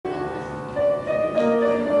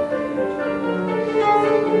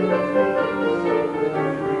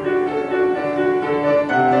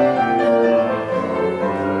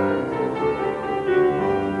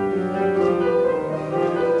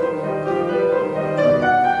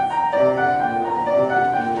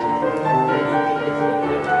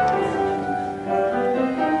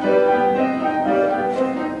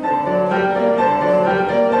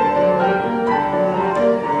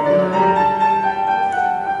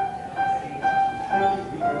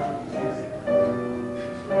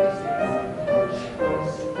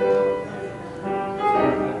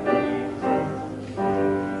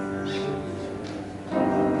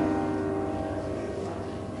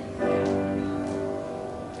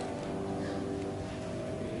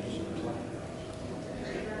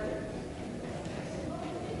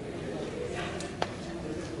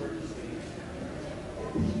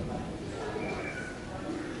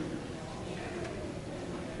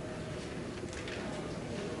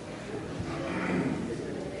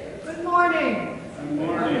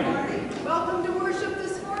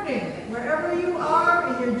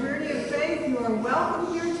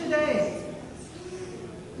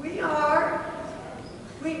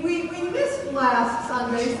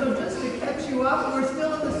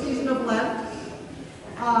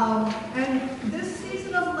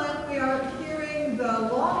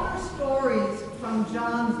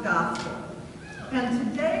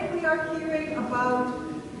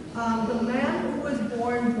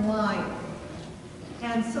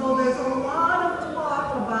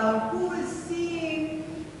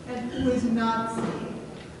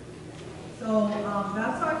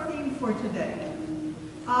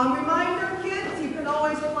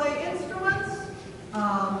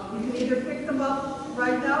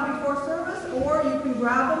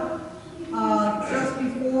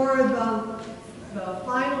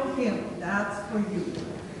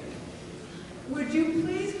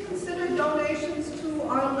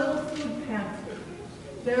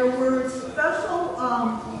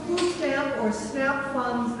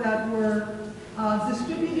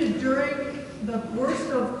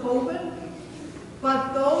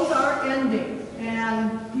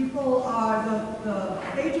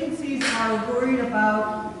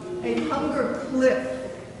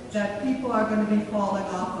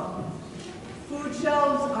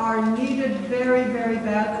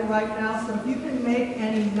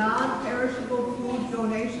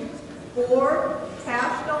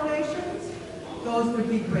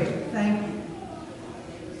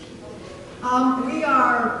We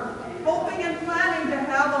are hoping and planning to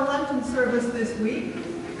have a Lenten service this week.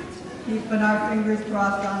 Keeping our fingers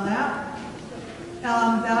crossed on that.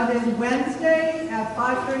 That is Wednesday at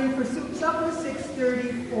 5:30 for soup supper,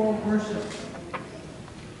 6:30 for worship.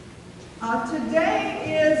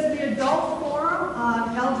 Today is the adult forum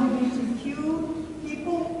on LGBTQ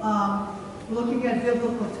people, looking at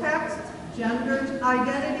biblical text, gender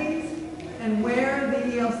identities, and where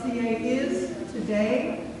the ELCA is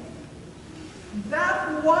today.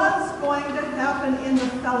 That was going to happen in the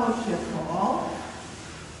fellowship hall,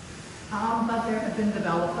 but there have been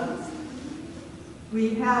developments.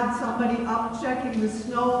 We had somebody up checking the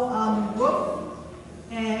snow on the roof,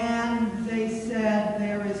 and they said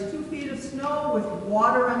there is 2 feet of snow with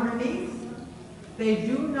water underneath. They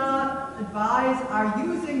do not advise our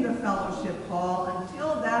using the fellowship hall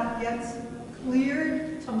until that gets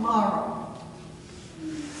cleared tomorrow.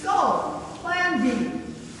 So, Plan B.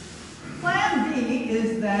 Plan B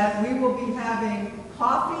is that we will be having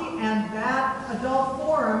coffee and that adult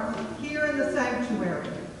forum here in the sanctuary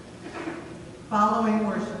following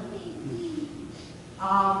worship.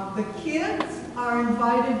 The kids are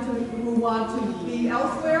invited to, who want to be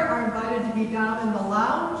elsewhere, are invited to be down in the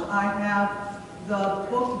lounge. I have the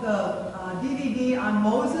book, the DVD on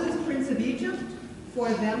Moses, Prince of Egypt, for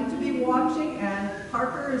them to be watching, and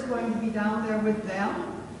Parker is going to be down there with them.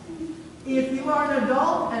 If you are an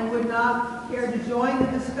adult and would not care to join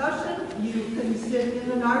the discussion, you can sit in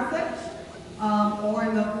the narthex or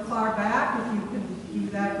in the far back if you can do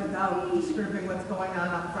that without disturbing what's going on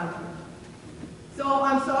up front here. So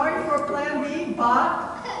I'm sorry for Plan B,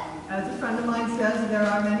 but as a friend of mine says, there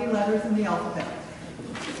are many letters in the alphabet.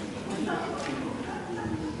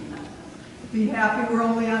 Be happy we're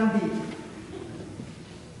only on B.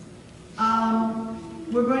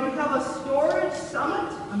 We're going to have a storage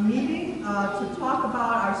summit, a meeting to talk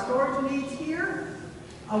about our storage needs here.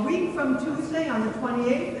 A week from Tuesday on the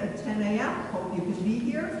 28th at 10 a.m. Hope you can be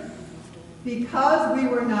here. Because we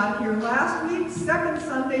were not here last week, second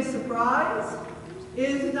Sunday surprise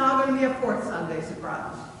is now going to be a fourth Sunday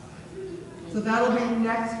surprise. So that'll be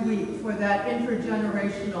next week for that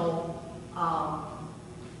intergenerational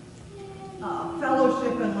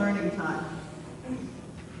fellowship and learning time.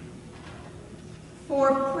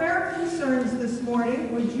 For prayer concerns this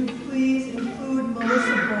morning, would you please include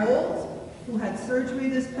Melissa Bowles, who had surgery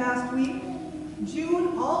this past week,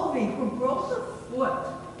 June Alvey, who broke her foot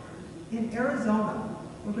in Arizona.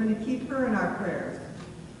 We're going to keep her in our prayers.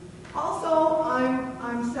 Also,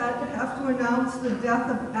 I'm sad to have to announce the death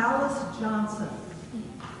of Alice Johnson.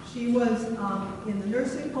 She was in the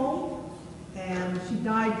nursing home, and she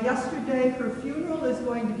died yesterday. Her funeral is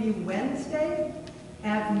going to be Wednesday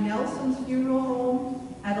at Nelson's Funeral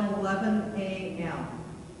Home at 11 a.m.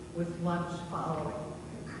 with lunch following.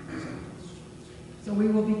 So we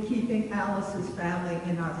will be keeping Alice's family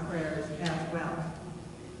in our prayers as well.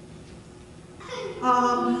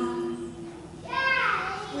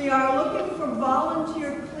 We are looking for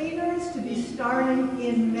volunteer cleaners to be starting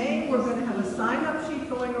in May. We're going to have a sign-up sheet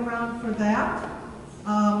going around for that.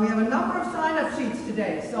 We have a number of sign-up sheets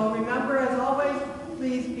today, so remember, as always,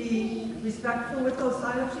 please be respectful with those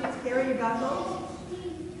sign-up sheets. Carrie, you got those?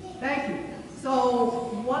 Thank you.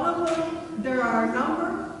 So one of them, there are a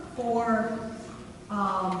number for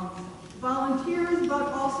volunteers,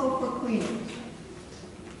 but also for cleaning.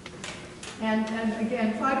 And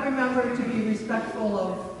again, try to remember to be respectful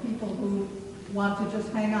of people who want to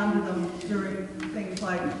just hang on to them during things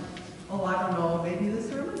like, oh, I don't know, maybe the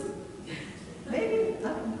service? Maybe?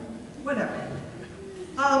 Whatever.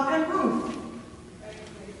 And Ruth.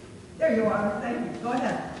 There you are. Thank you. Go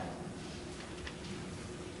ahead.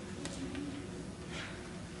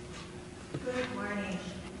 Good morning.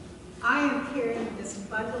 I am carrying this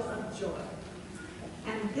bundle of joy.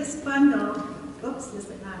 And this bundle, oops, is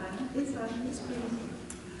it not on? It's on the screen.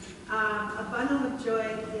 A bundle of joy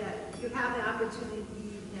that you have the opportunity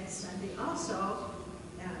next Sunday also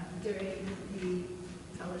during the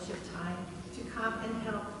fellowship time to come and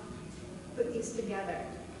help put these together.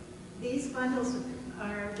 These bundles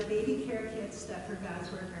are the baby care kits that for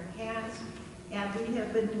God's work our hands, and we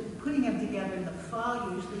have been putting them together in the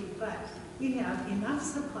fall usually, but we have enough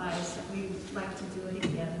supplies that we would like to do it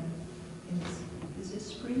again in this, is this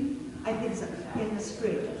spring? I think so, in the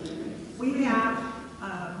spring. We have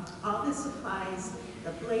all the supplies,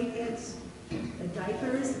 the blankets, the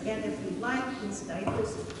diapers, and if you like, these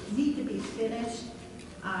diapers need to be finished.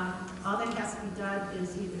 All that has to be done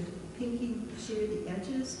is either pinking, shear the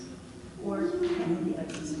edges, or hem the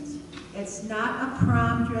edges. It's not a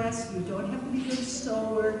prom dress. You don't have to be a good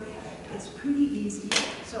sewer. It's pretty easy.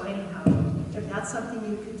 So anyhow, if that's something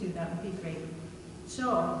you could do, that would be great.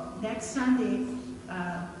 So next Sunday,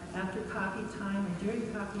 after coffee time or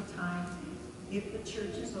during coffee time, if the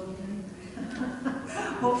church is open,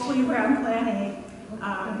 hopefully we're on Plan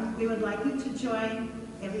A, we would like you to join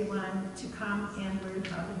everyone to come and learn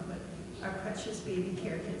how to put our precious baby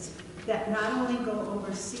care kits that not only go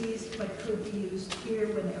overseas, but could be used here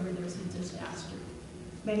whenever there's a disaster.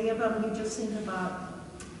 Many of them, you just think about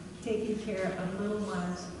taking care of little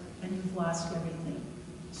ones and you've lost everything.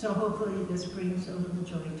 So hopefully this brings a little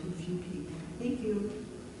joy to a few people. Thank you.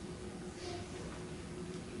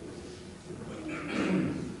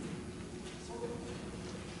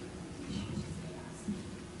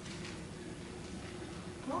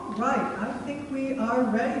 All right, I think we are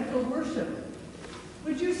ready for worship.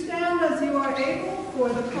 Would you stand as you are able for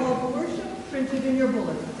the call to worship printed in your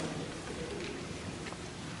bulletin?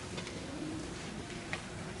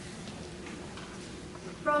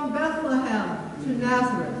 From Bethlehem to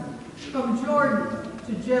Nazareth, from Jordan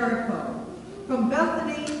to Jericho, from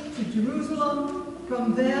Bethany to Jerusalem,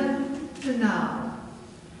 from then to now.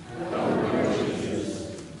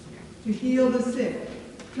 To heal the sick,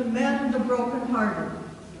 to mend the brokenhearted,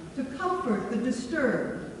 to comfort the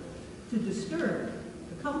disturbed, to disturb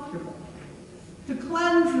the comfortable, to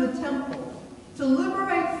cleanse the temple, to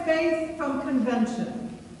liberate faith from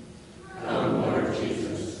convention. Come, Lord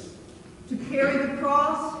Jesus. To carry the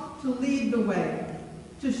cross, to lead the way,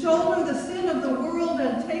 to shoulder the sin of the world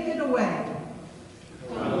and take it away.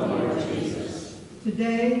 Come, Lord Jesus.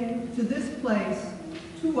 Today, to this place,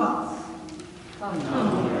 to us. Come,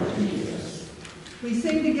 Lord Jesus. We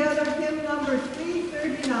sing together hymn number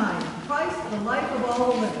 339, Christ, the life of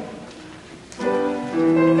all the living.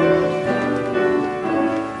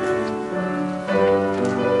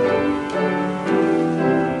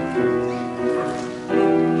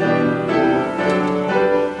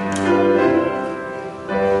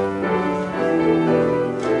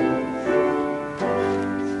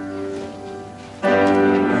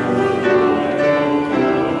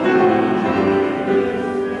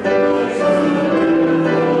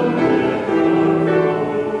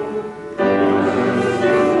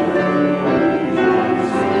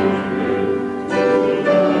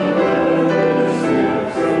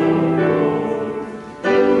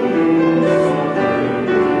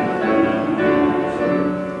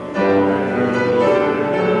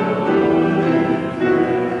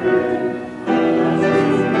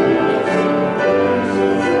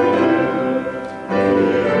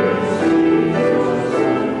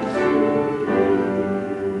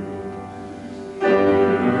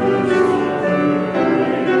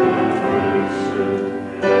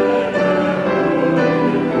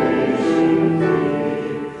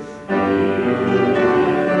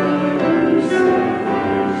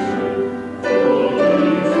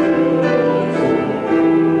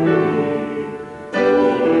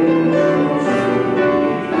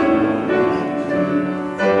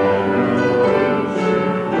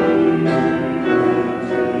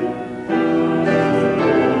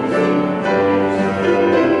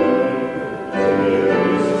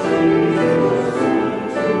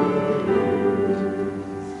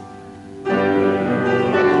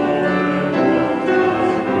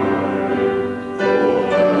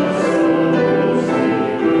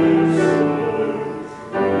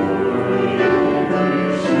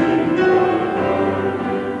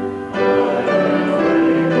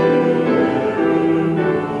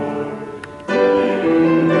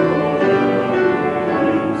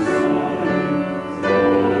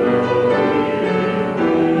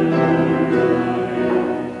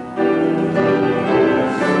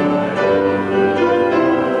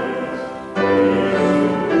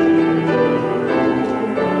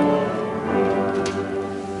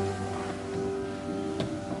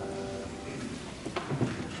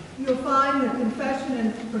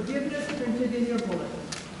 printed in your bulletin.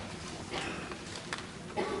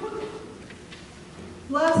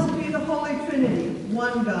 Blessed be the Holy Trinity,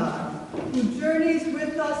 one God, who journeys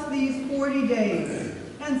with us these 40 days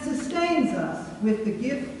and sustains us with the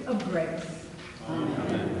gift of grace.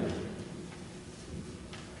 Amen.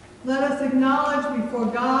 Let us acknowledge before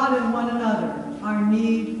God and one another our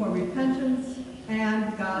need for repentance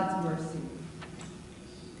and God's mercy.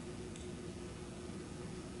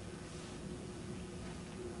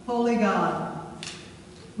 Holy God,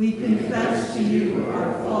 we confess to you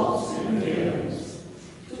our faults and failings.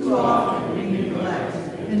 Too often we neglect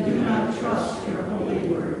and do not trust your holy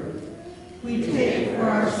word. We take for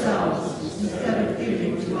ourselves instead of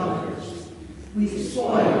giving to others. We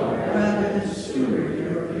spoil rather than steward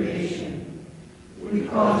your creation. We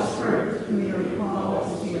cause hurt through your call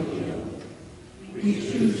of feeling. We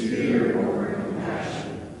choose fear over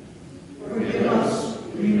compassion. Forgive us,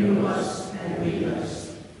 renew us, and lead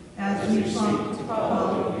us, as we seek to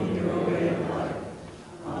follow in your way of life.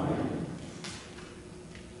 Amen.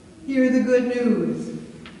 Hear the good news.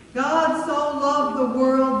 God so loved the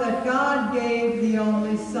world that God gave the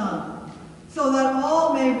only Son, so that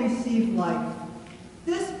all may receive life.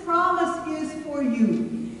 This promise is for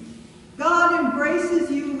you. God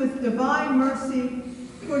embraces you with divine mercy,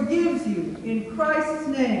 forgives you in Christ's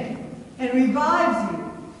name, and revives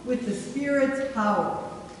you with the Spirit's power.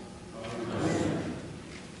 Amen.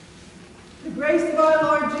 The grace of our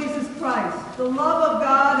Lord Jesus Christ, the love of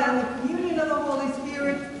God, and the communion of the Holy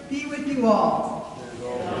Spirit be with you all.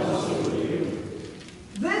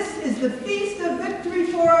 This is the feast of victory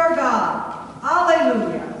for our God.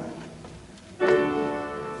 Alleluia.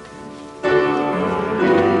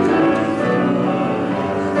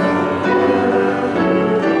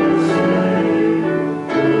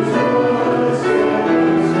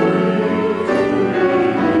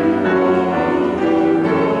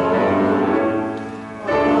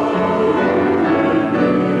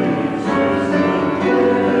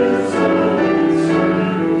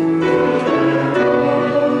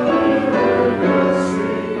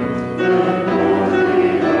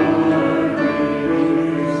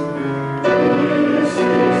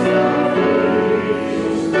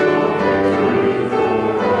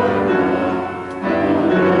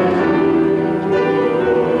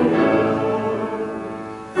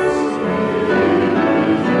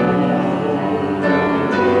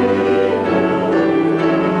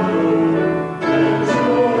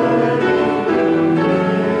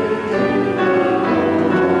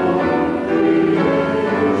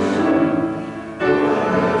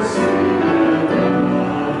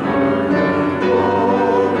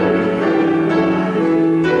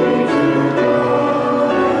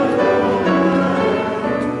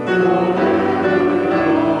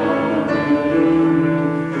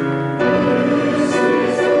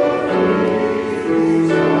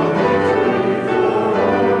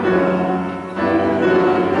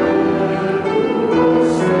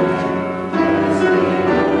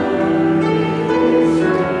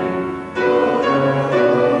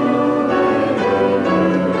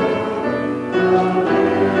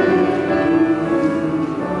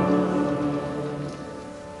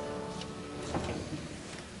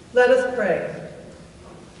 Let us pray.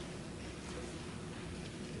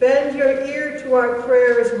 Bend your ear to our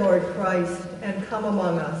prayers, Lord Christ, and come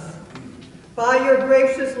among us. By your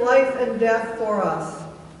gracious life and death for us,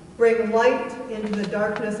 bring light into the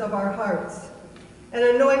darkness of our hearts, and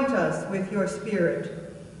anoint us with your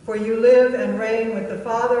Spirit. For you live and reign with the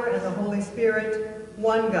Father and the Holy Spirit,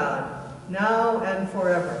 one God, now and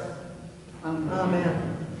forever. Amen.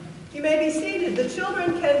 Amen. You may be seated. The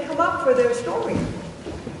children can come up for their story.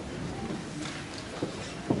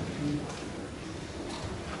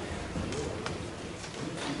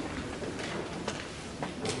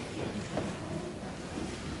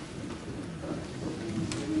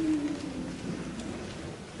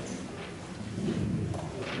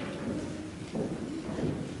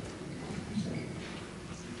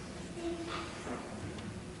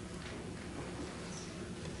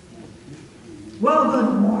 Well,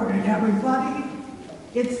 good morning, everybody.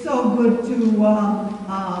 It's so good to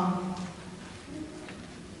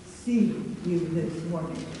see you this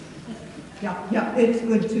morning. Yeah, it's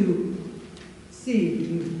good to see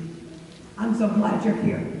you. I'm so glad you're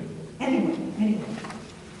here. Anyway,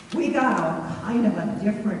 we got a kind of a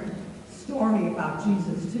different story about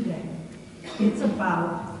Jesus today. It's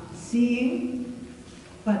about seeing,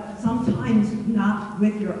 but sometimes not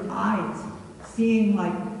with your eyes, seeing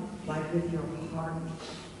like with your heart.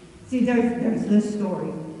 See, there's this story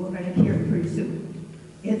we're going to hear pretty soon.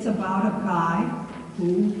 It's about a guy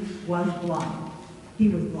who was blind. He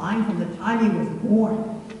was blind from the time he was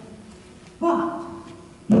born. But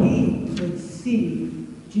see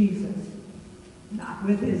Jesus, not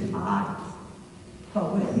with his eyes,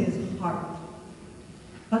 but with his heart.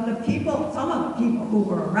 But the people, some of the people who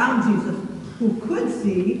were around Jesus, who could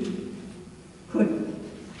see, couldn't.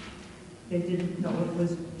 They didn't know it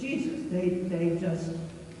was Jesus. They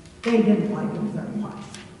didn't like him very much.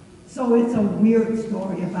 So it's a weird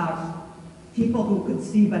story about people who could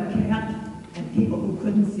see but can't, and people who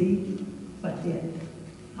couldn't see but did.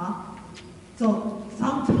 Huh? So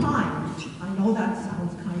sometimes, I know that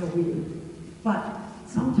sounds kind of weird, but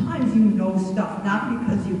sometimes you know stuff not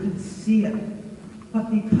because you can see it, but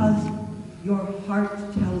because your heart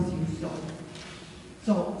tells you so.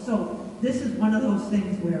 So this is one of those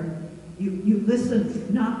things where you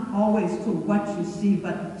listen not always to what you see,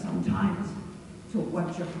 but sometimes to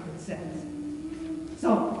what your heart says.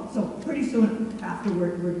 So pretty soon after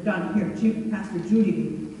we're done here, Pastor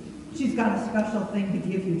Judy, she's got a special thing to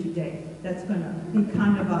give you today that's going to be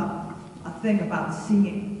kind of a thing about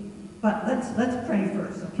seeing. But let's pray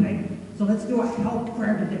first, okay? So let's do a help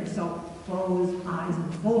prayer today. So close eyes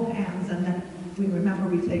and fold hands, and then we remember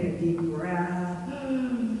we take a deep breath,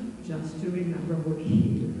 just to remember we're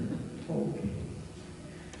here. Okay.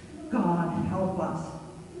 God, help us.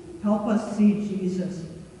 Help us see Jesus,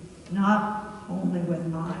 not only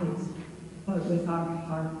with eyes, but with our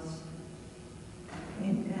hearts.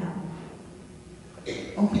 Amen.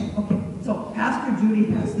 Okay. So Pastor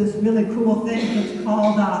Judy has this really cool thing. It's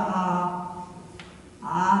called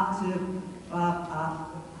optical.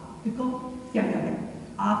 Yeah.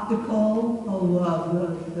 Optical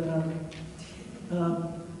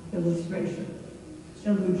illustration.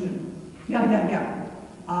 Illusion. Yeah.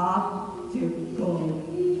 Optical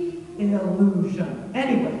illusion.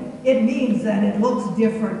 Anyway, it means that it looks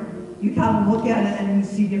different. You kind of look at it and you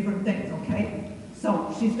see different things, okay?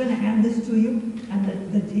 So she's going to hand this to you, and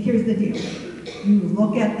here's the deal. You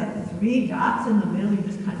look at the 3 dots in the middle, you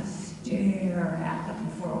just kind of stare at them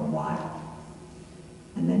for a while.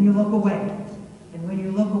 And then you look away. And when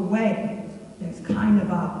you look away, there's kind of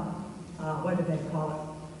what do they call it?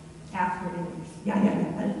 After image. Yeah,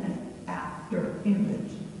 an after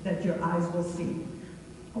image that your eyes will see.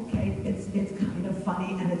 Okay, it's kind of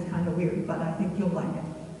funny and it's kind of weird, but I think you'll like it.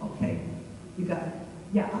 Okay, you got it.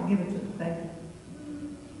 Yeah, I'll give it to you. Thank you.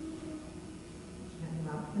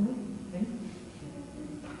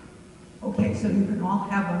 Okay, so you can all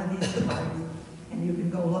have one of these cards, and you can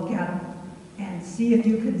go look at them and see if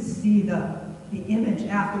you can see the image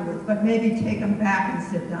afterwards, but maybe take them back and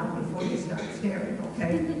sit down before you start staring,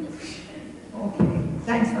 okay? Okay,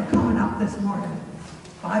 thanks for coming up this morning.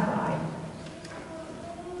 Bye-bye.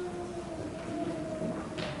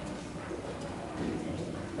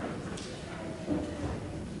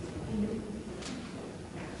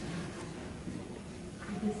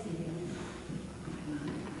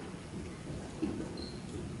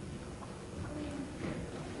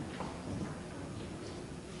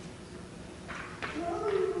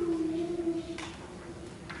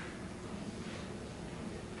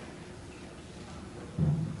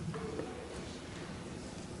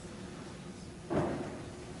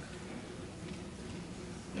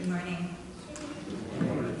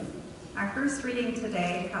 First reading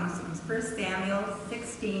today comes from 1 Samuel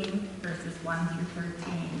 16, verses 1 through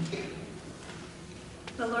 13.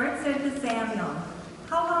 The Lord said to Samuel,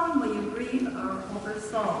 "How long will you grieve over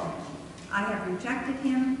Saul? I have rejected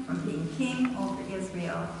him from being king over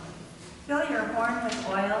Israel. Fill your horn with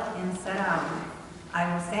oil and set out. I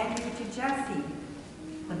will send you to Jesse,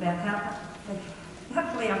 the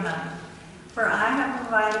Bethlehemite, for I have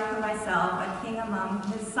provided for myself a king among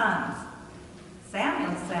his sons."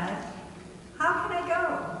 Samuel said, "How can I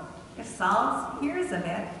go? If Saul hears of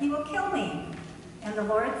it, he will kill me." And the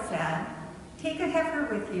Lord said, "Take a heifer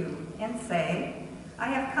with you and say, I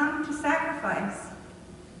have come to sacrifice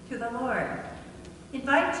to the Lord.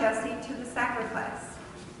 Invite Jesse to the sacrifice,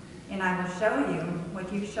 and I will show you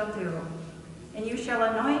what you shall do. And you shall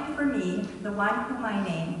anoint for me the one whom I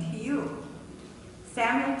name to you."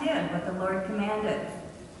 Samuel did what the Lord commanded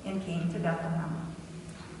and came to Bethlehem.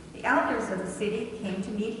 The elders of the city came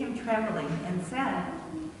to meet him trembling and said,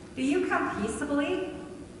 "Do you come peaceably?"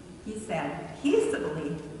 He said,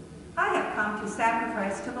 "Peaceably? I have come to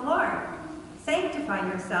sacrifice to the Lord. Sanctify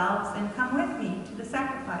yourselves and come with me to the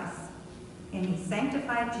sacrifice." And he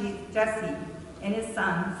sanctified Jesse and his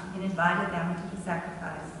sons and invited them to the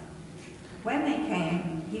sacrifice. When they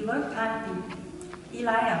came, he looked on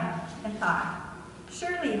Eliam and thought,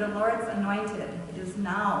 "Surely the Lord's anointed is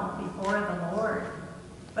now before the Lord."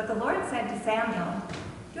 But the Lord said to Samuel,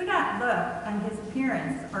 "Do not look on his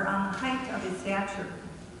appearance or on the height of his stature,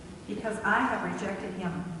 because I have rejected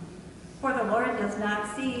him. For the Lord does does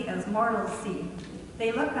not see as mortals see.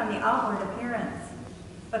 They look on the outward appearance,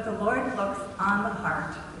 but the Lord looks on the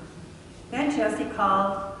heart. Then Jesse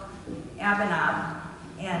called Abinab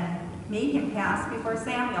and made him pass before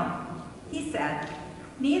Samuel. He said,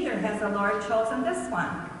 "Neither has the Lord chosen this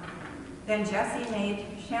one." Then Jesse made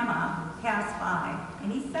Shammah pass by,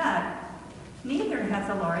 and he said, "Neither has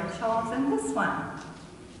the Lord chosen this one."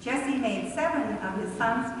 Jesse made 7 of his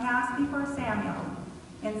sons pass before Samuel,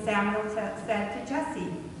 and Samuel said to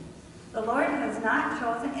Jesse, "The Lord has not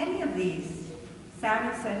chosen any of these."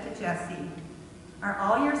 Samuel said to Jesse, "Are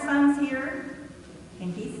all your sons here?"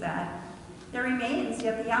 And he said, "There remains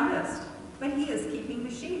yet the youngest, but he is keeping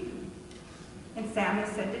the sheep." And Samuel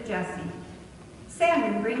said to Jesse, "Send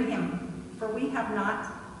and bring him, for we will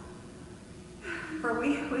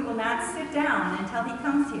not sit down until he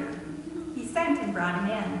comes here." He sent and brought him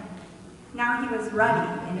in. Now he was ruddy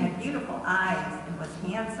and had beautiful eyes and was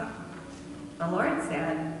handsome. The Lord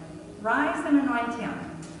said, "Rise and anoint him,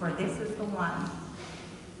 for this is the one."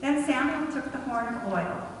 Then Samuel took the horn of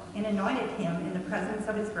oil and anointed him in the presence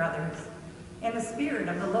of his brothers. And the Spirit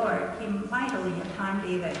of the Lord came mightily upon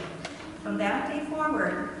David. From that day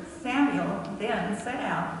forward, Samuel then set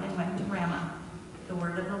out and went to Ramah. The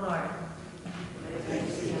word of the Lord.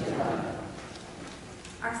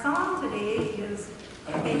 Our psalm today is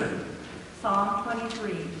a favorite, Psalm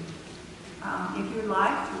 23. If you'd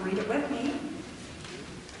like to read it with me.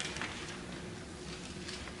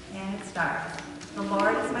 And it starts. "The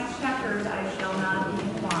Lord is my shepherd, I shall not be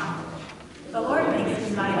in want. The Lord makes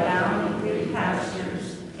me lie down in green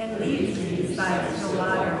pastures and leads me beside still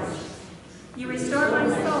waters. You restore my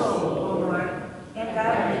soul, O Lord, and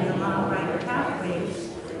guide me along right pathways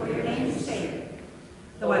for your name's sake.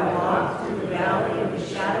 Though I walk through the valley of the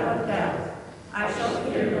shadow of death, I shall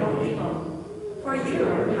fear no evil, for you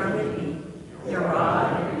are with me. Your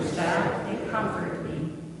rod and your staff, they comfort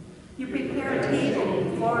me. You prepare a table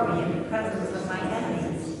before me in the presence of my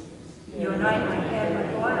enemies. You anoint my head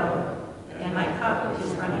with oil, and my cup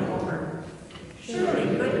is running over.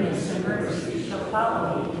 Surely goodness and mercy shall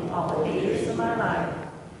follow me all the days of my life,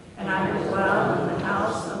 and I will dwell in the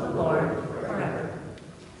house of the Lord forever."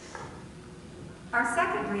 Our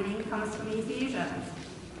second reading comes from Ephesians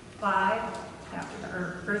 5,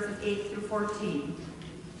 verses 8 through 14.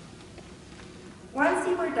 "Once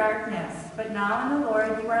you were darkness, but now in the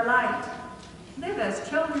Lord you are light. Live as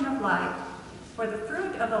children of light, for the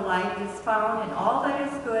fruit of the light is found in all that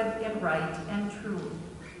is good and right and true.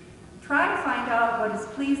 Try to find out what is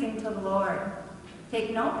pleasing to the Lord.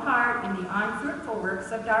 Take no part in the unfruitful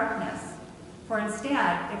works of darkness, for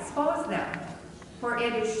instead expose them. For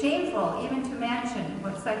it is shameful even to mention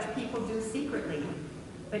what such people do secretly.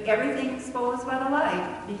 But everything exposed by the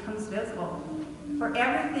light becomes visible. For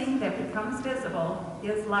everything that becomes visible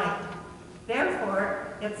is light.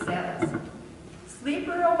 Therefore, it says,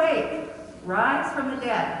 'Sleeper, awake, rise from the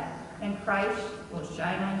dead, and Christ will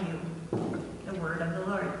shine on you.'" The word of the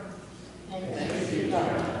Lord. Thanks be to God.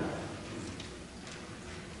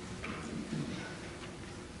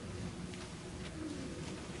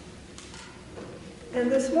 And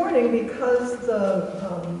this morning, because the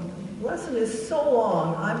lesson is so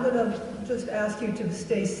long, I'm going to just ask you to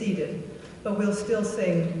stay seated, but we'll still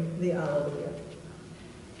sing the Alleluia.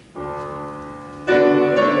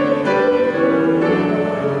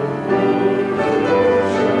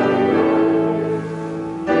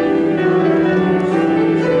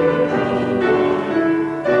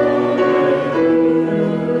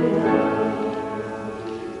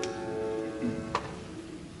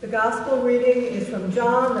 The Gospel reading is from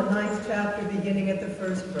John, the 9th chapter, beginning at the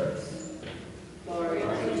 1st verse. Glory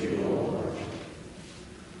to you, Lord.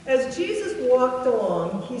 As Jesus walked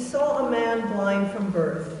along, he saw a man blind from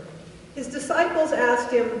birth. His disciples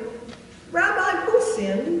asked him, "Rabbi, who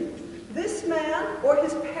sinned, this man or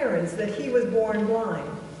his parents, that he was born blind?"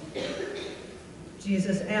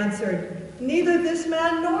 Jesus answered, "Neither this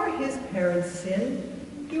man nor his parents sinned.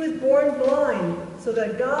 He was born blind so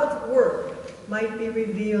that God's work might be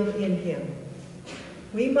revealed in him.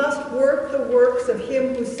 We must work the works of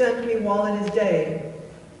him who sent me while it is day.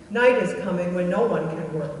 Night is coming when no one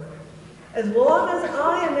can work. As long as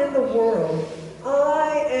I am in the world,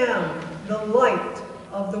 I am the light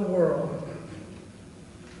of the world."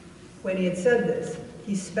 When he had said this,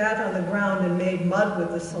 he spat on the ground and made mud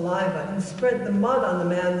with the saliva and spread the mud on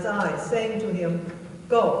the man's eyes, saying to him,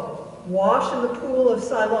 "Go, wash in the pool of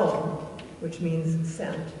Siloam," which means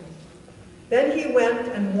sent. Then he went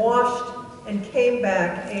and washed and came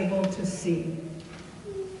back able to see.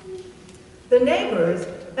 The neighbors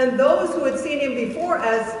and those who had seen him before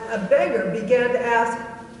as a beggar began to ask,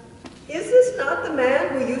 "Is this not the man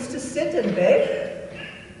who used to sit and beg?"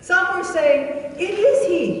 saying, "It is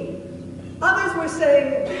he." Others were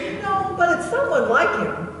saying, "No, but it's someone like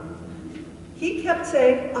him." He kept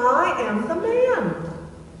saying, "I am the man."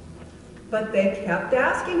 But they kept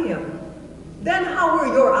asking him, "Then how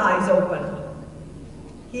were your eyes opened?"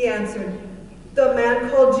 He answered, "The man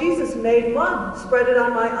called Jesus made mud, spread it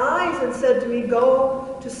on my eyes, and said to me,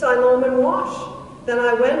 'Go to Siloam and wash.' Then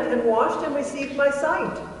I went and washed and received my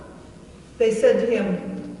sight." They said to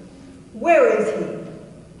him, "Where is he?"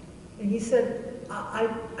 And he said,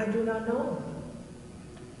 I do not know."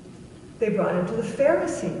 They brought him to the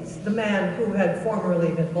Pharisees, the man who had formerly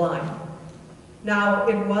been blind. Now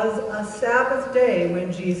it was a Sabbath day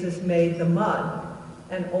when Jesus made the mud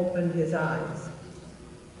and opened his eyes.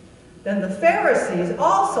 Then the Pharisees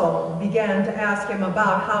also began to ask him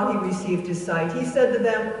about how he received his sight. He said to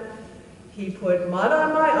them, "He put mud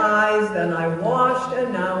on my eyes, then I washed,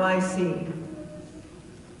 and now I see."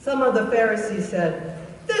 Some of the Pharisees said,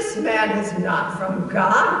 "This man is not from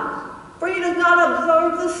God, for he does not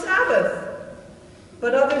observe the Sabbath."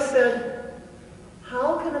 But others said,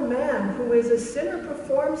 "How can a man who is a sinner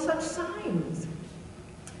perform such signs?"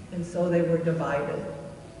 And so they were divided.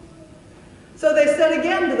 So they said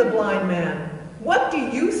again to the blind man, "What do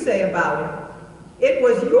you say about him? It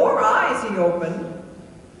was your eyes he opened."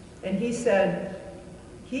 And he said,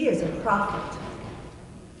 "He is a prophet."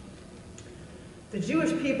 The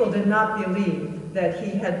Jewish people did not believe that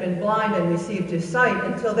he had been blind and received his sight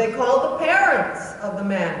until they called the parents of the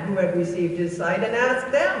man who had received his sight and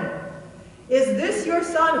asked them, "Is this your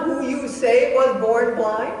son who you say was born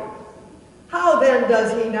blind? How then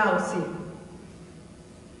does he now see?"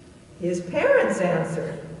 His parents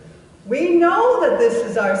answered, "We know that this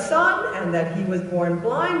is our son and that he was born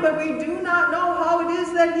blind, but we do not know how it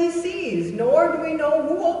is that he sees, nor do we know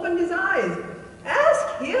who opened his eyes.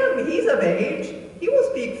 Ask him, he's of age. He will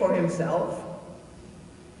speak for himself."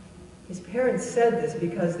 His parents said this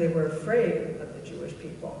because they were afraid of the Jewish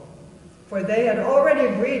people, for they had already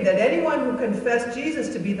agreed that anyone who confessed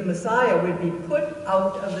Jesus to be the Messiah would be put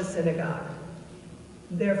out of the synagogue.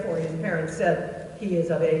 Therefore his parents said, "He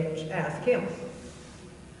is of age, ask him."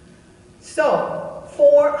 So,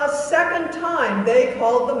 for a second time they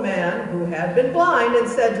called the man who had been blind and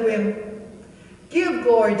said to him, "Give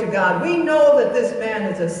glory to God. We know that this man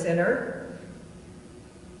is a sinner."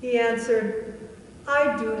 He answered,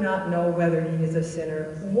 "I do not know whether he is a sinner.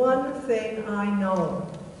 One thing I know,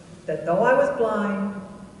 that though I was blind,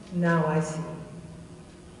 now I see."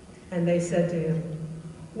 And they said to him,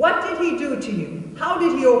 "What did he do to you? How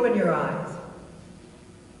did he open your eyes?"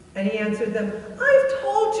 And he answered them, "I've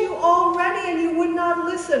told you already and you would not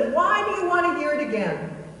listen. Why do you want to hear it again?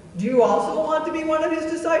 Do you also want to be one of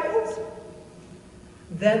his disciples?"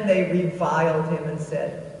 Then they reviled him and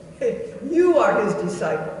said, "You are his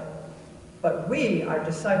disciple, but we are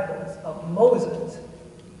disciples of Moses.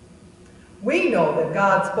 We know that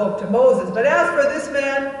God spoke to Moses, but as for this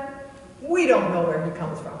man, we don't know where he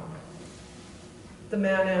comes from." The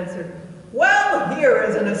man answered, "Well, here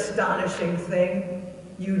is an astonishing thing.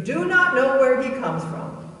 You do not know where he comes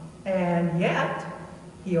from, and yet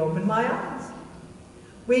he opened my eyes.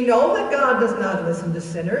 We know that God does not listen to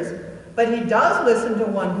sinners, but he does listen to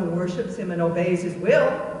one who worships him and obeys his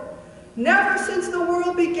will. Never since the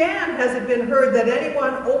world began has it been heard that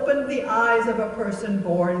anyone opened the eyes of a person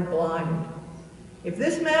born blind. If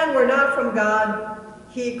this man were not from God,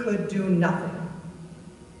 he could do nothing."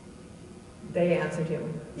 They answered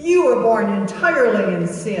him, "You were born entirely in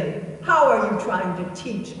sin. How are you trying to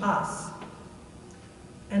teach us?"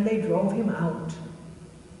 And they drove him out.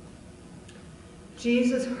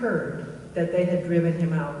 Jesus heard that they had driven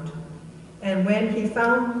him out, and when he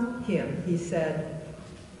found him, he said,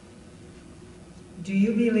 "Do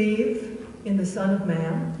you believe in the Son of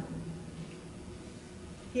Man?"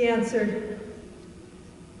 He answered,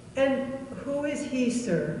 "And who is he,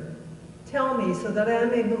 sir? Tell me so that I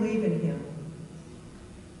may believe in him."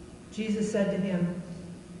 Jesus said to him,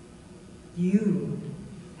 "You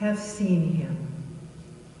have seen him,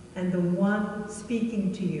 and the one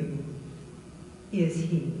speaking to you is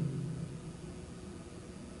he."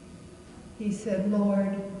 He said,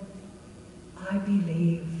 "Lord, I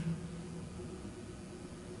believe."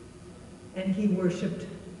 And he worshiped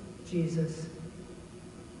Jesus.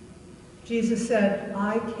 Jesus said,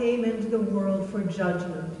 "I came into the world for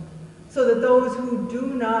judgment, so that those who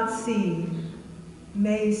do not see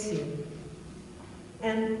may see,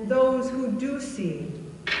 and those who do see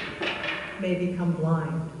may become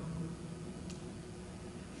blind."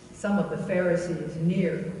 Some of the Pharisees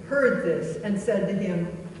near heard this and said to him,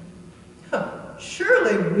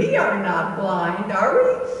 "Surely we are not blind, are we?"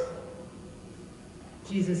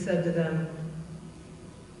 Jesus said to them,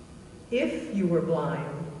 If you were blind,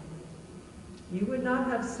 you would not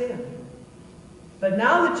have sinned. But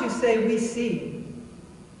now that you say we see,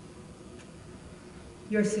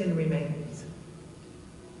 your sin remains.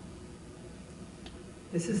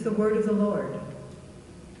 This is the word of the Lord.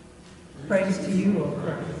 Praise to you, O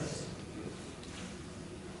Christ.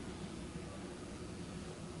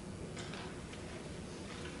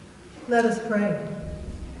 Let us pray.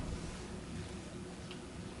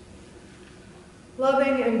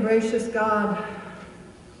 Loving and gracious God,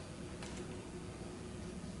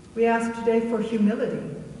 we ask today for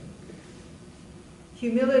humility.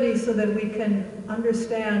 Humility so that we can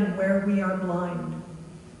understand where we are blind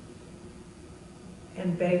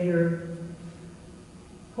and beg your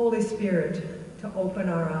Holy Spirit to open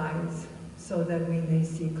our eyes so that we may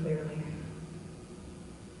see clearly.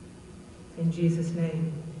 In Jesus'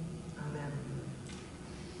 name, amen.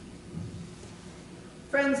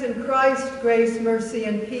 Friends in Christ, grace, mercy,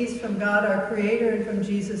 and peace from God our Creator and from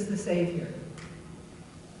Jesus the Savior.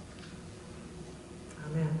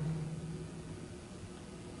 Amen.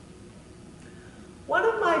 One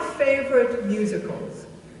of my favorite musicals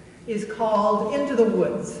is called Into the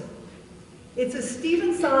Woods. It's a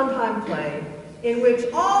Stephen Sondheim play in which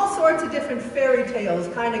all sorts of different fairy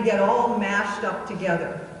tales kind of get all mashed up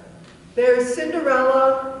together. There's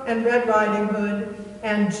Cinderella and Red Riding Hood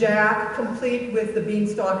and Jack, complete with the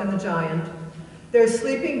beanstalk and the giant. There's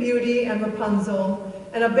Sleeping Beauty and Rapunzel,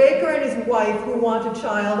 and a baker and his wife who want a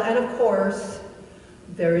child, and of course,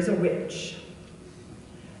 there is a witch.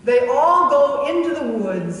 They all go into the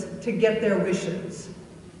woods to get their wishes.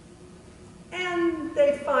 And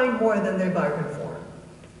they find more than they bargained for.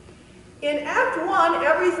 In Act 1,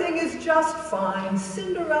 everything is just fine.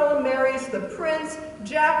 Cinderella marries the prince,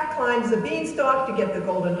 Jack climbs the beanstalk to get the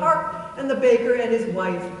golden harp, and the baker and his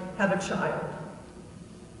wife have a child.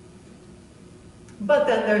 But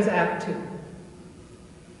then there's Act 2.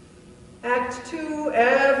 Act 2,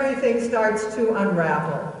 everything starts to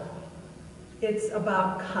unravel. It's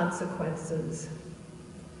about consequences.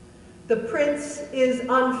 The prince is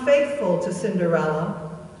unfaithful to Cinderella.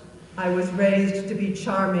 I was raised to be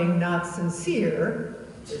charming, not sincere,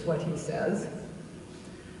 is what he says.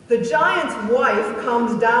 The giant's wife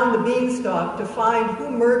comes down the beanstalk to find who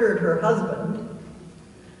murdered her husband.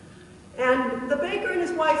 And the baker and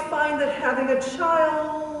his wife find that having a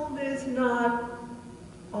child is not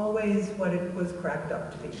always what it was cracked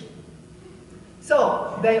up to be.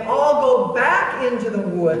 So they all go back into the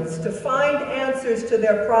woods to find answers to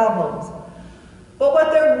their problems. But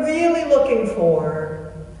what they're really looking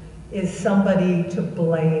for is somebody to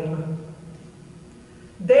blame.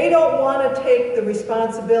 They don't want to take the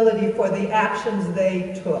responsibility for the actions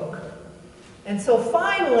they took. And so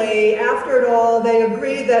finally, after it all, they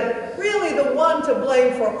agree that really the one to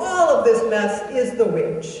blame for all of this mess is the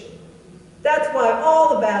witch. That's why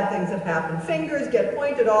all the bad things have happened. Fingers get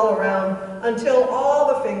pointed all around until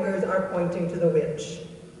all the fingers are pointing to the witch.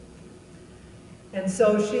 And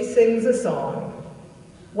so she sings a song.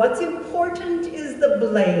 What's important is the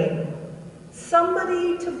blame.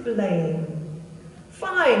 Somebody to blame.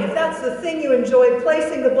 Fine, if that's the thing you enjoy,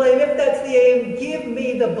 placing the blame, if that's the aim, give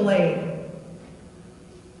me the blame.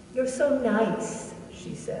 You're so nice,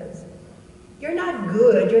 she says. You're not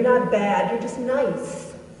good, you're not bad, you're just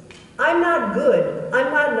nice. I'm not good,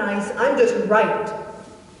 I'm not nice, I'm just right.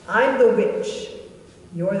 I'm the witch,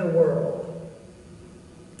 you're the world.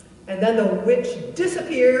 And then the witch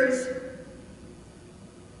disappears,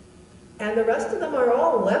 and the rest of them are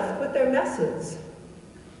all left with their messes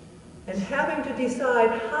and having to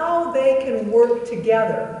decide how they can work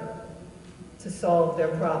together to solve their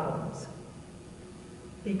problems.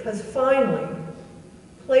 Because finally,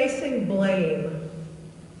 placing blame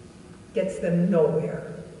gets them nowhere.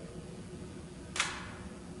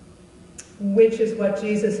 Which is what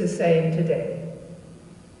Jesus is saying today.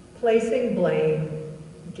 Placing blame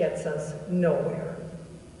gets us nowhere.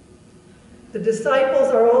 The disciples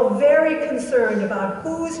are all very concerned about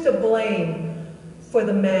who's to blame for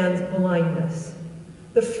the man's blindness.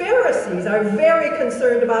 The Pharisees are very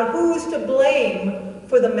concerned about who's to blame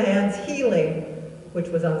for the man's healing, which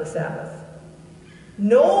was on the Sabbath.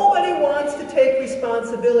 Nobody wants to take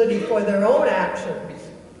responsibility for their own actions.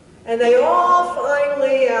 And they all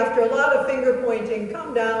finally, after a lot of finger pointing,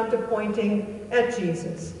 come down to pointing at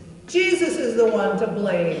Jesus. Jesus is the one to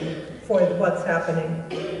blame for what's happening.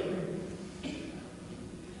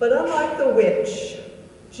 But unlike the witch,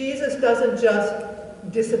 Jesus doesn't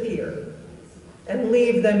just disappear and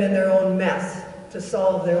leave them in their own mess to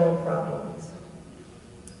solve their own problems.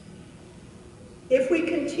 If we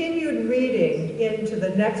continued reading into the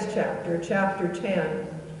next chapter, chapter 10,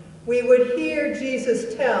 we would hear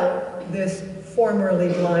Jesus tell this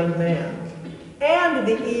formerly blind man and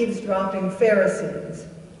the eavesdropping Pharisees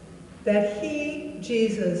that he,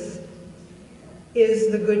 Jesus,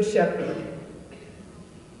 is the good shepherd.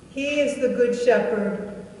 He is the good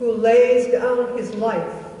shepherd who lays down his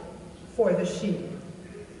life for the sheep.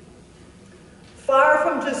 Far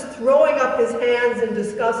from just throwing up his hands in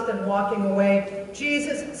disgust and walking away,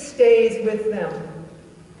 Jesus stays with them,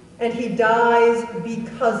 and he dies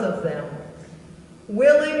because of them,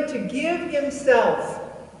 willing to give himself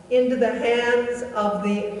into the hands of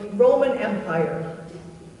the Roman Empire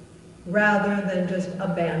rather than just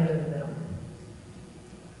abandon them.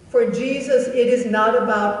 For Jesus, it is not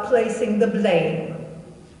about placing the blame.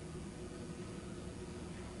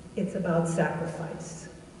 It's about sacrifice.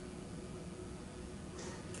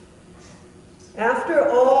 After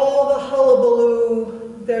all the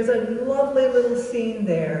hullabaloo, there's a lovely little scene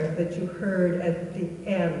there that you heard at the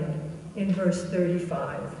end in verse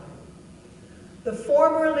 35. The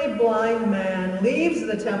formerly blind man leaves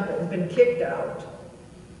the temple, has been kicked out,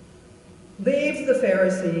 leaves the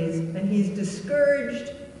Pharisees, and he's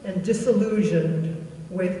discouraged and disillusioned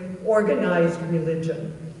with organized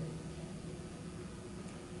religion.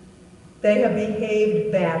 They have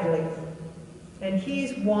behaved badly, and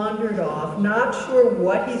he's wandered off, not sure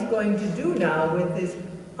what he's going to do now with this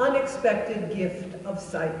unexpected gift of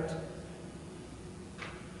sight.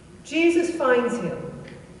 Jesus finds him,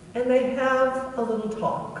 and they have a little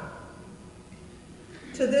talk.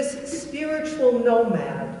 To this spiritual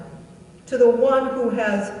nomad, to the one who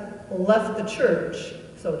has left the church,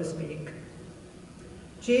 so to speak,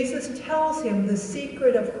 Jesus tells him the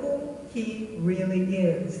secret of who he really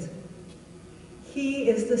is. He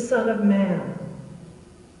is the Son of Man,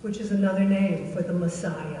 which is another name for the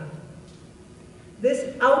Messiah.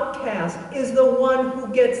 This outcast is the one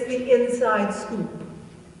who gets the inside scoop.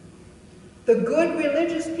 The good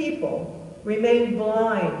religious people remain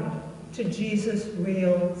blind to Jesus'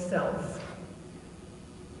 real self.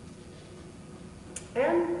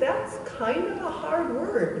 And that's kind of a hard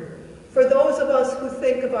word for those of us who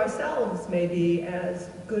think of ourselves maybe as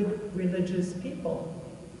good religious people.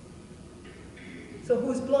 So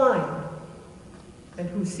who's blind and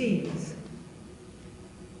who sees?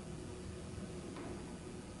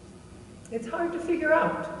 It's hard to figure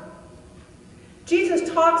out. Jesus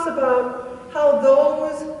talks about how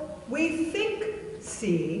those we think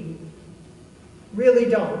see really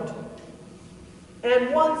don't.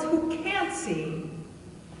 And ones who can't see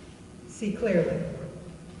clearly.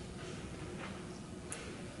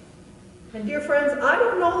 And dear friends, I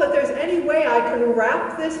don't know that there's any way I can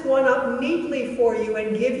wrap this one up neatly for you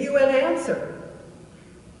and give you an answer.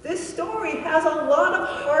 This story has a lot of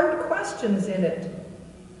hard questions in it.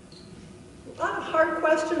 A lot of hard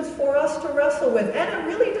questions for us to wrestle with, and it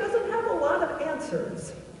really doesn't have a lot of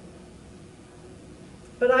answers.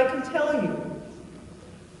 But I can tell you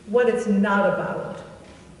what it's not about.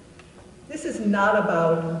 This is not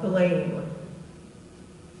about blame.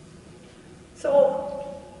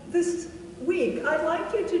 So this week, I'd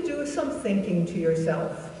like you to do some thinking to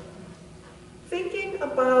yourself. Thinking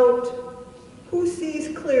about who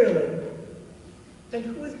sees clearly and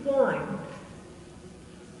who is blind.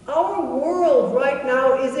 Our world right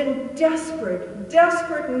now is in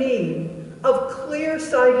desperate need of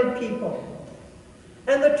clear-sighted people.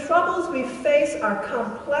 And the troubles we face are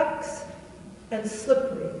complex and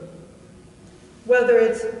slippery. Whether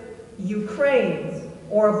it's Ukraine,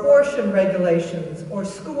 or abortion regulations, or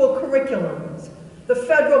school curriculums, the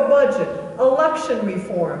federal budget, election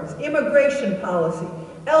reforms, immigration policy,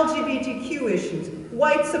 LGBTQ issues,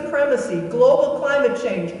 white supremacy, global climate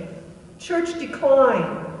change, church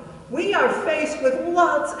decline. We are faced with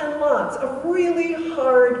lots and lots of really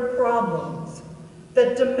hard problems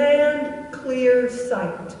that demand clear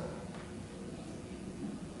sight.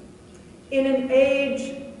 In an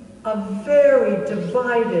age of very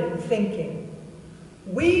divided thinking,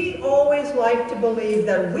 we always like to believe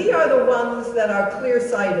that we are the ones that are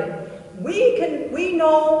clear-sighted. We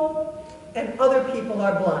know, and other people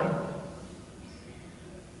are blind.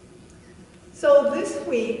 So this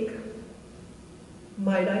week,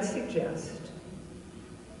 might I suggest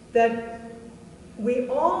that we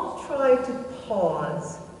all try to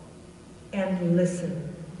pause and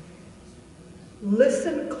listen.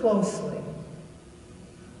 Listen closely.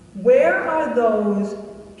 Where are those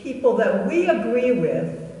people that we agree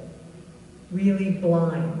with really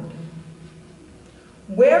blind?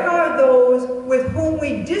 Where are those with whom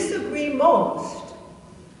we disagree most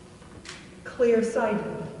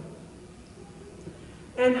clear-sighted?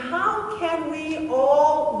 And how can we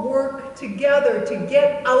all work together to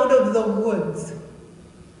get out of the woods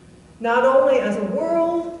not only as a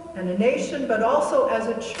world and a nation, but also as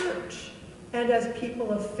a church and as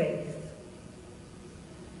people of faith.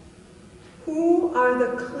 Who are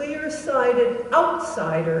the clear-sighted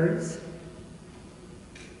outsiders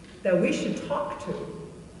that we should talk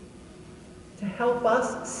to help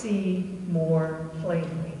us see more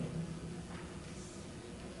plainly?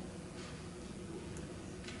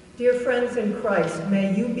 Dear friends in Christ,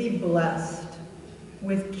 may you be blessed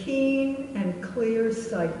with keen and clear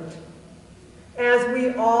sight as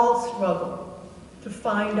we all struggle to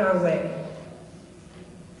find our way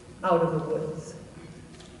out of the woods.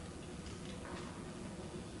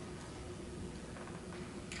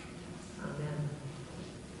 Amen.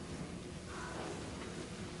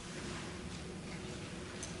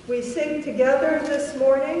 We sing together this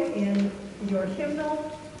morning in your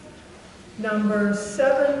hymnal, number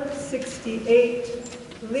 768,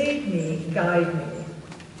 Lead Me, Guide Me.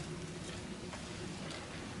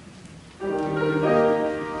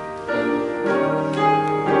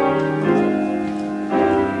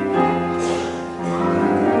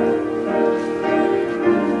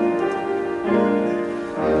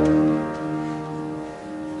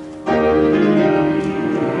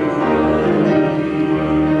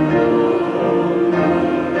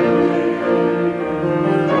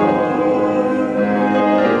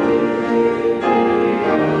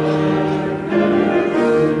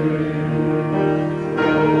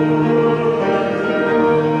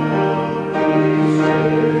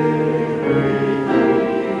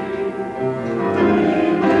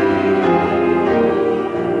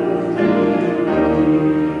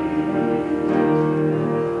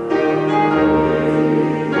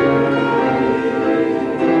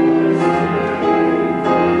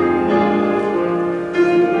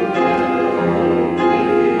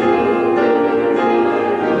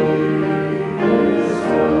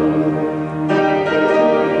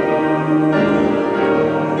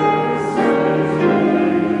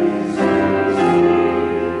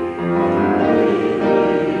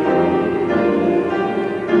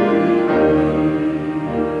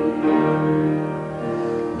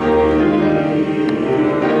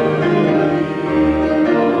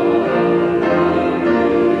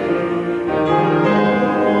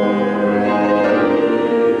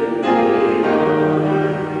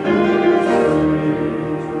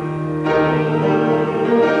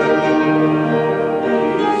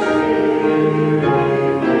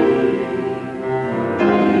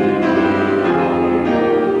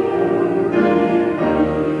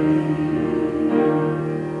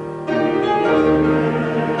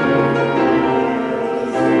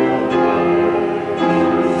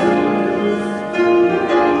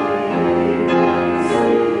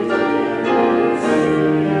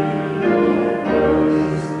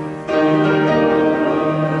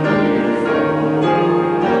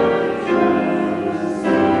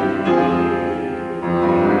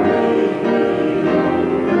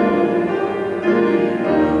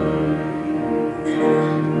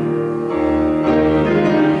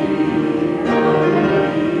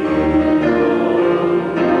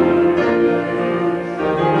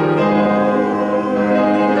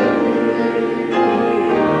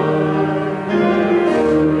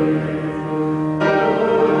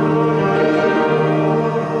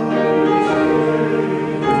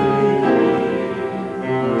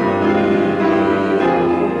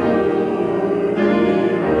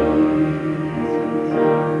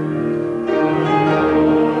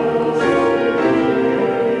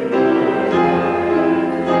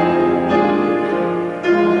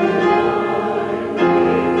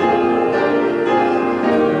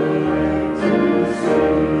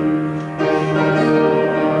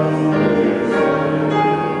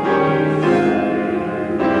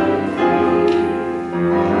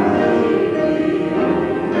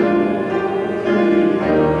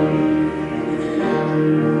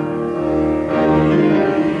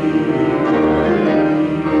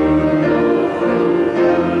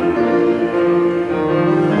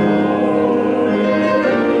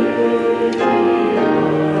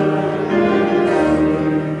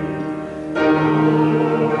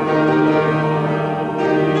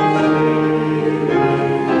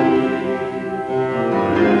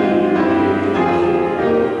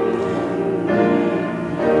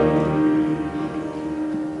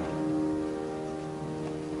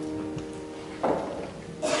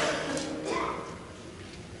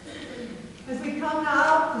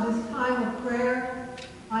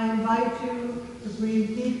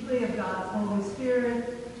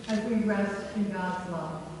 God's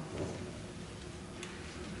love.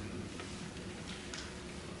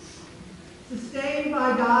 Sustained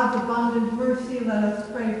by God's abundant mercy, let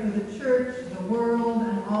us pray for the church, the world,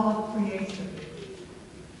 and all of creation.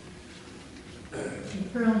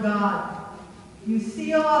 Eternal God, you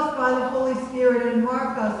seal us by the Holy Spirit and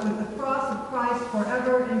mark us with the cross of Christ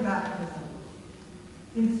forever in baptism.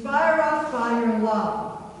 Inspire us by your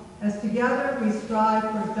love, as together we strive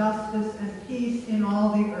for justice and peace in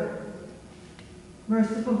all the earth.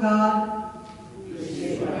 Merciful God,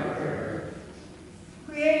 receive our prayer.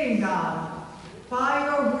 creating God, by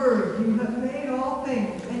your word you have made all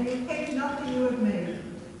things, and you hate nothing you have made.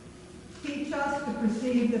 Teach us to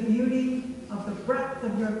perceive the beauty of the breadth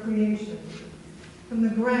of your creation, from the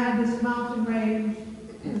grandest mountain range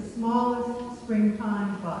to the smallest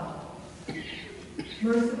springtime bud.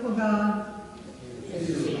 Merciful God,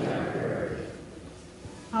 Receive our prayer.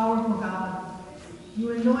 powerful God,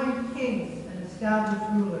 you anoint kings and establish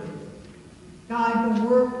rulers. Guide the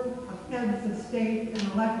work of heads of state and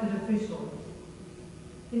elected officials.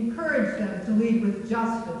 Encourage them to lead with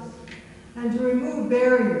justice and to remove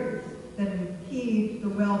barriers that impede the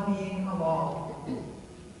well-being of all.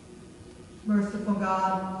 Merciful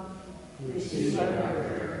God, Receive our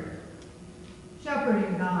prayer.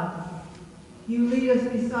 shepherding God, you lead us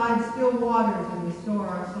beside still waters and restore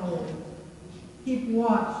our souls. Keep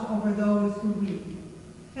watch over those who weep.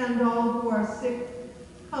 Tend all who are sick.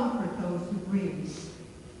 Comfort those who grieve.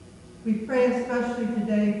 We pray especially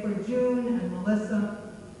today for June and Melissa,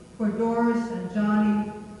 for Doris and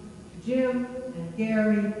Johnny, Jim and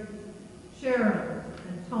Gary, Sharon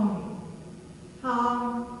and Tony,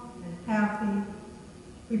 Tom and Kathy.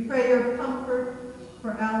 We pray your comfort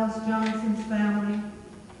for Alice Johnson's family,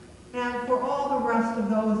 and for all the rest of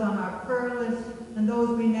those on our prayer list and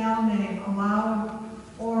those we now name aloud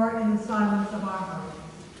or in the silence of our hearts.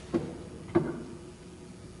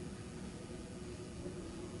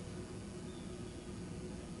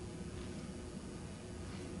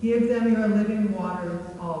 Give them your living waters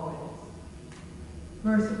always.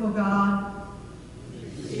 Merciful God,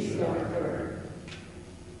 Receive our prayer.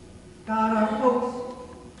 God, our host,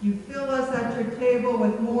 you fill us at your table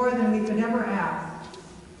with more than we could ever ask.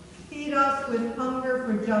 Feed us with hunger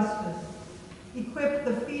for justice. Equip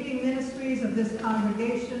the feeding ministries of this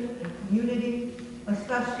congregation and community,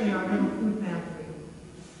 especially our little food pantry.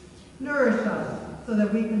 Nourish us so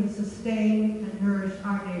that we can sustain and nourish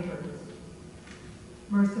our neighbors.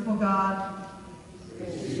 Merciful God,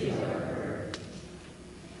 Receive our prayer.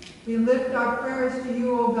 we lift our prayers to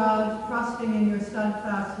you, O God, trusting in your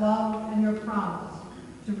steadfast love and your promise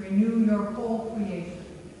to renew your whole creation.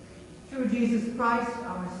 Through Jesus Christ,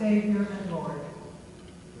 our Savior and Lord.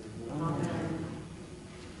 Amen.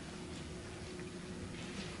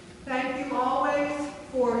 Thank you always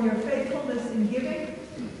for your faithfulness in giving.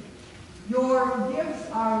 Your gifts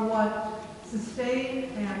are what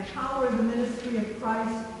sustain and power the ministry of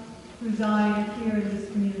Christ through Zion here in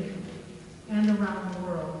this community and around the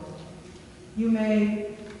world. You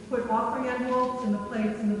may put offering envelopes in the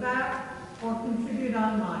plates in the back or contribute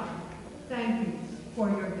online. Thank you for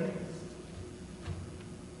your gifts.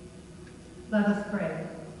 Let us pray.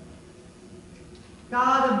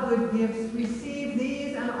 God of good gifts, receive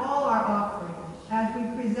these and all our offerings as we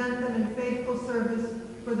present them in faithful service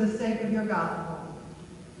for the sake of your gospel.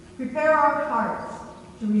 Prepare our hearts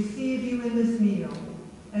to receive you in this meal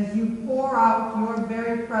as you pour out your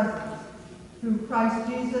very presence through Christ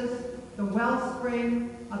Jesus, the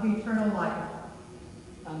wellspring of eternal life.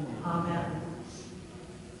 Amen. Amen.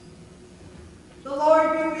 The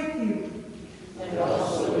Lord be with you. And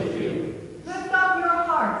also with you. Lift up your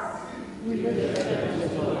hearts. We lift them to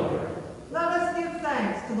the Lord. Let us give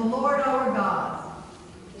thanks to the Lord our God.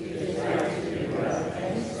 It is right to give God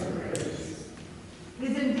thanks and praise.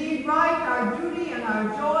 It is indeed right, our duty and our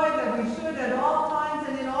joy, that we should at all times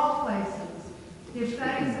and in all places give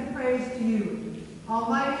thanks and praise to you,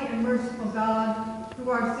 Almighty and merciful God, through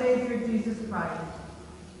our Savior Jesus Christ.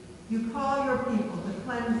 You call your people to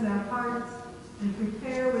cleanse their hearts and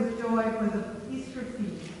prepare with joy for the Easter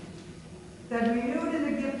feast, that renewed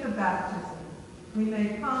in the gift of baptism, we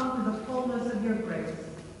may come to the fullness of your grace.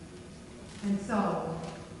 And so,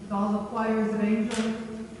 with all the choirs of angels,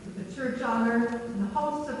 with the church on earth, and the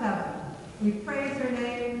hosts of heaven, we praise your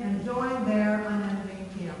name and join their unending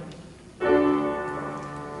hymn. Amen.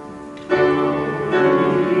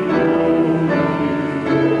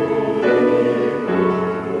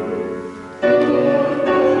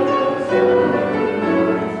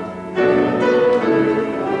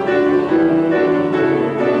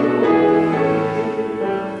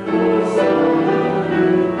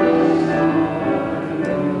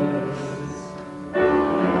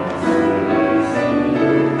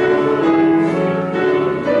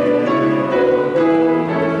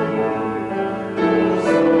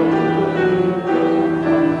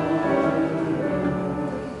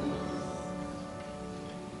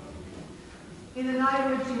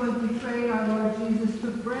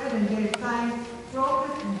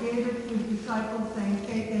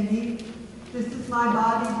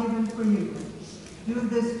 Do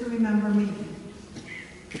this to remember me.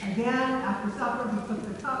 Again, after supper, he took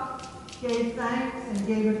the cup, gave thanks, and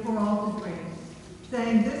gave it for all to drink,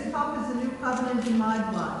 saying, "This cup is the new covenant in my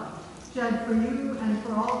blood, shed for you and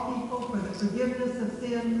for all people for the forgiveness of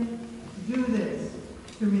sin. Do this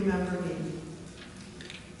to remember me."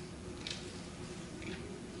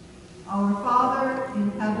 Our Father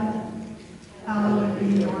in heaven, hallowed be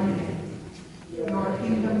your name. Your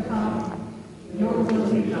kingdom come, your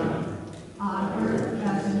will be done, on earth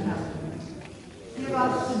as in heaven. Give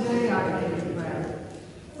us today our daily bread.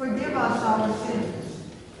 Forgive us our sins,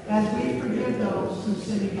 as we forgive those who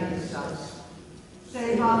sin against us.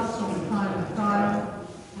 Save us from the time of trial,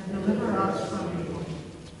 and deliver us from evil.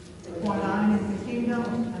 For thine is the kingdom,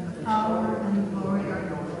 and the power, and the glory are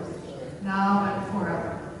yours, now and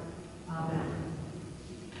forever. Amen.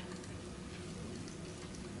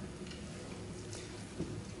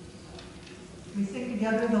 We sing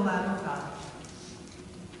together the Lamb of God.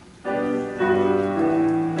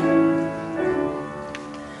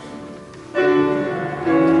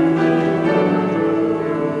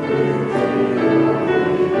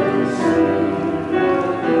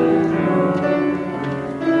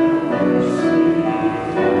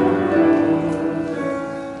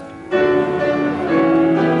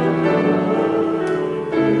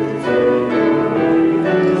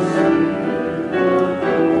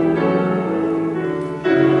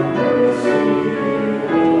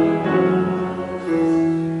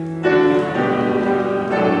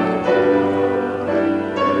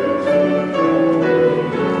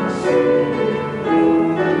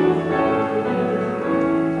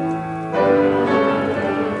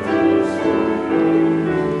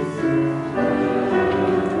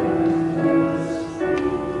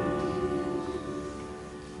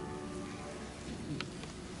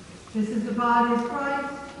 This is the body of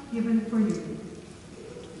Christ given for you.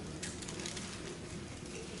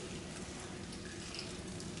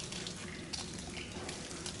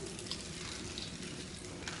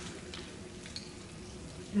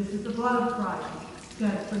 This is the blood of Christ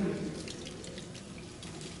shed for you.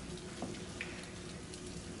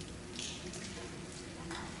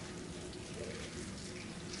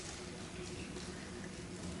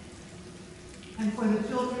 And for the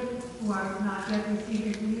children who are not yet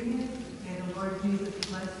receiving communion, may the Lord Jesus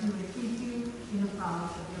bless you and keep you in the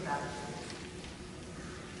promise of your baptism.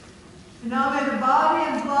 And now may the body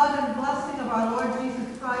and blood and blessing of our Lord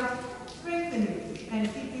Jesus Christ strengthen you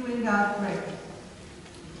and keep you in God's grace.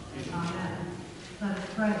 Amen. Let us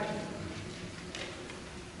pray.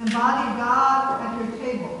 Embodied God at your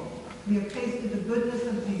table, we have tasted the goodness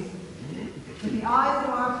of Jesus. With the eyes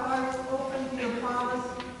of our hearts open to your promise,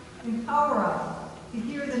 empower us to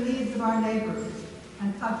hear the needs of our neighbors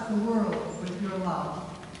and touch the world with your love.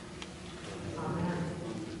 Amen.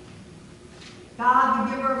 God,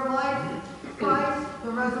 the giver of life, Christ,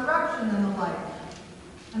 the resurrection and the life,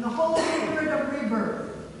 and the Holy Spirit of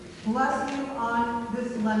rebirth, bless you on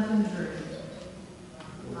this Lenten journey.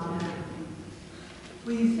 Amen.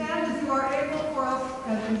 Will you stand as you are able for us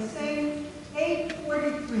as we sing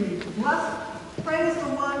 843, Bless, praise the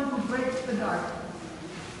one who breaks the darkness.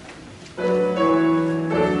 Amen.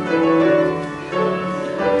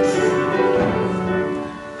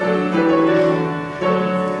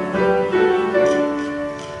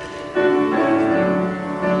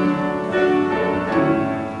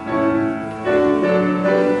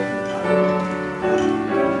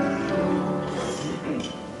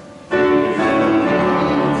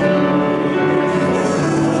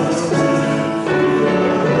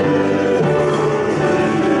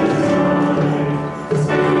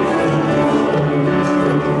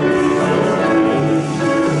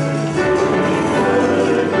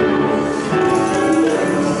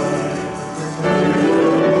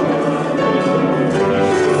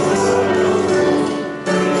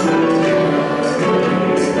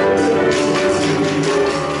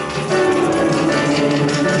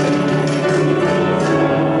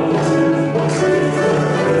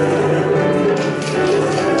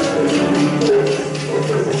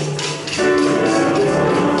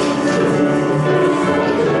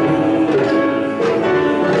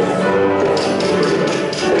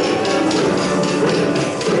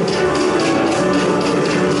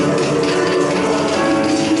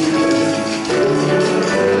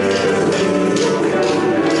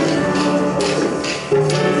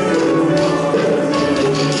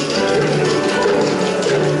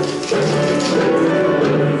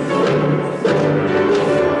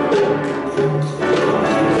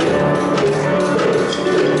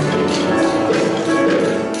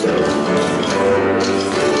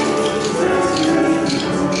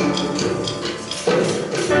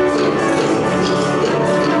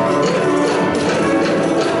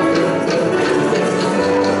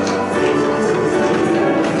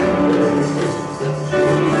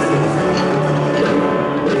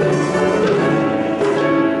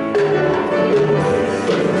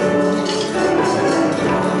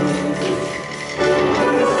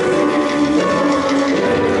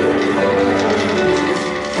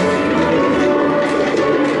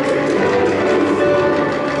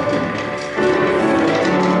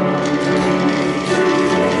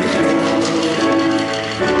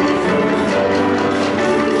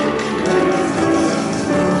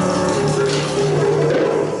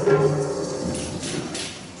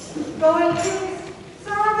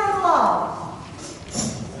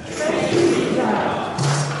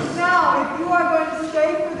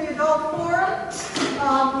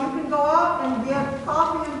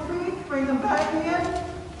 in,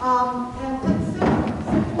 and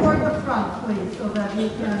sit toward the front, please, so that we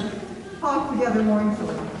can talk together more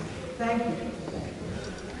easily. Thank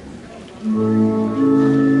you.